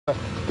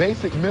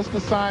basic missed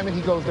assignment.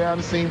 He goes down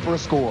the seam for a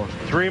score.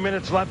 3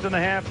 minutes left in the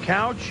half.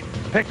 Couch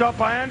picked up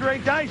by Andre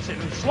Dyson,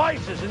 who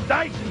slices and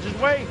Dyson's his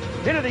way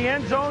into the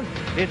end zone.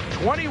 It's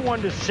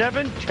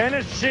 21-7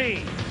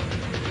 Tennessee.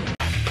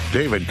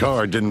 David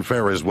Carr didn't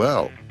fare as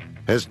well,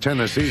 as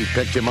Tennessee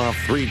picked him off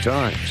 3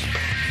 times,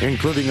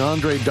 including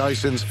Andre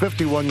Dyson's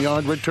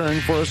 51-yard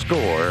return for a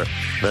score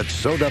that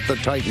sewed up the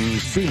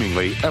Titans'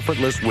 seemingly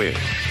effortless win.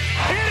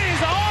 It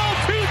is all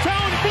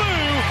two-tone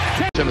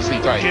blue.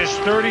 Tennessee Titans.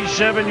 Just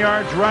 37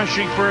 yards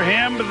rushing for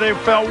him, but they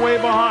fell way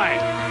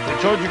behind.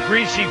 I told you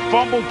Greasy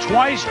fumbled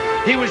twice.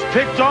 He was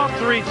picked off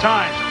 3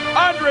 times.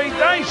 Andre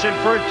Dyson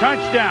for a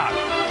touchdown.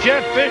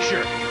 Jeff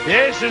Fisher.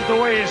 This is the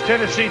way his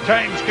Tennessee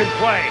Titans can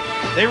play.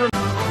 They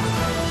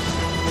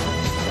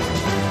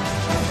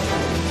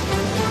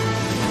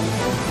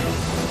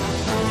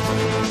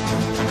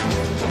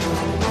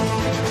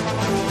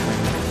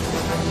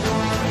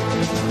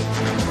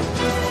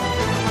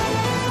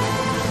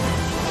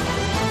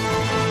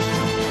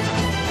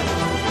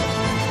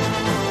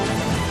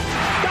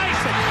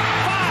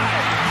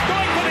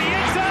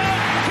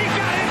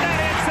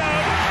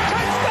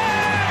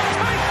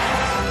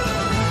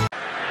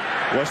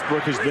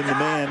Westbrook has been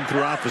the man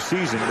throughout the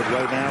season, but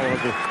right now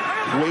of the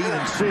wait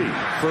and see.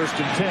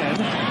 1st and 10.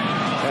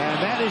 And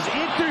that is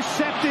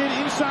intercepted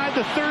inside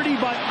the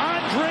 30 by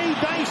Andre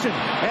Dyson.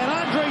 And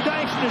Andre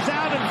Dyson is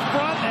out in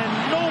front, and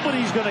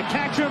nobody's going to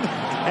catch him.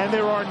 And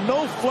there are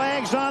no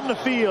flags on the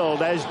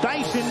field as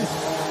Dyson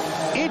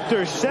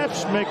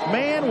intercepts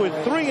McMahon with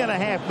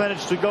 3.5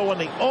 minutes to go in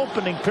the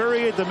opening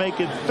period to make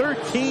it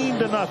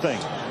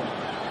 13-0.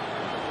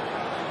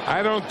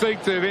 I don't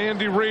think that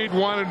Andy Reid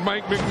wanted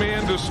Mike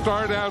McMahon to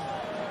start out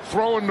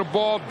throwing the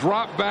ball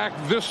drop back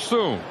this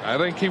soon. I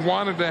think he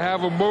wanted to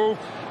have a move.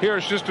 Here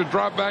it's just a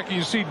drop back, and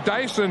you see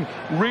Dyson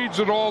reads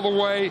it all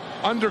the way,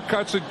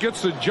 undercuts it,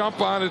 gets a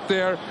jump on it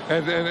there,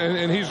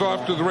 and he's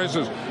off to the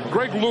races.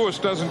 Greg Lewis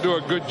doesn't do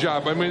a good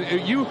job. I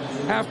mean, you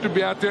have to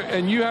be out there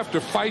and you have to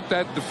fight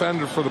that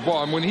defender for the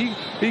ball. And when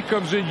he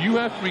comes in, you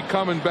have to be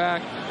coming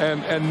back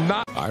and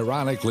not.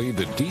 Ironically,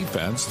 the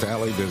defense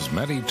tallied as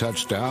many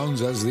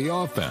touchdowns as the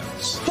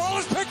offense. Ball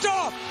is picked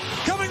off.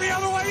 Coming the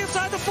other way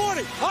inside the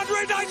 40.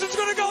 Andre Dyson's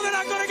going to go. They're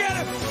not going to get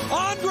him.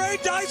 Andre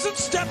Dyson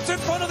steps in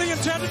front of the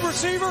intended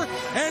receiver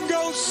and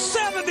goes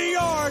 70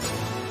 yards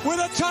with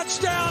a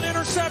touchdown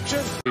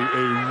interception.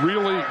 A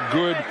really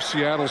good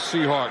Seattle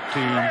Seahawks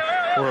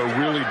team or a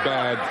really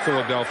bad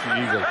Philadelphia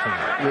Eagle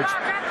team. Which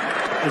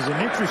is an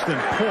interesting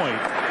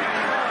point,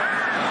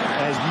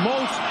 as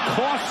Moats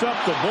coughs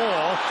up the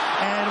ball.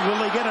 And will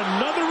they get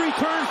another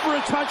return for a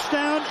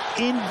touchdown?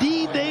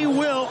 Indeed they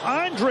will.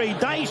 Andre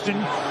Dyson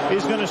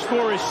is going to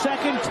score his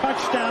 2nd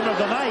touchdown of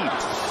the night.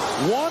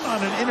 1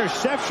 on an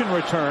interception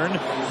return,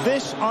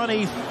 this on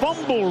a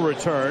fumble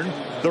return.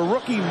 The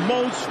rookie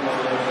Moats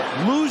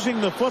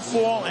losing the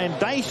football, and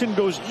Dyson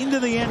goes into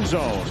the end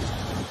zone.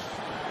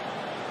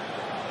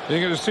 You're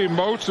going to see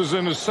Moats is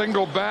in a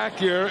single back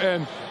here,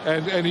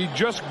 and he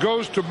just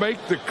goes to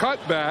make the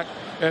cutback,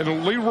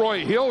 and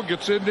Leroy Hill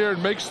gets in there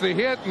and makes the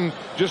hit and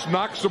just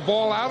knocks the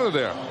ball out of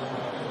there.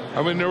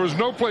 I mean, there was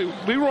no play.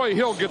 Leroy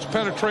Hill gets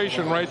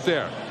penetration right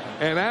there.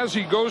 And as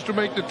he goes to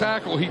make the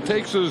tackle, he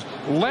takes his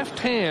left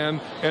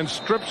hand and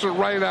strips it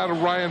right out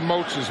of Ryan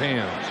Moats'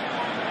 hands.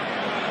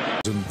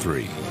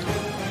 3.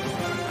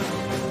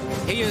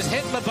 He is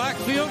hit in the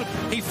backfield.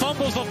 He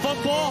fumbles the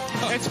football.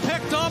 It's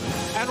picked up,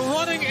 and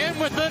running in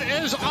with it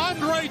is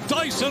Andre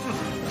Dyson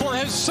for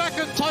his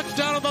 2nd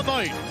touchdown of the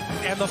night.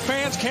 And the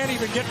fans can't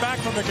even get back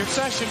from the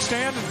concession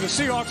stand, and the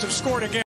Seahawks have scored again.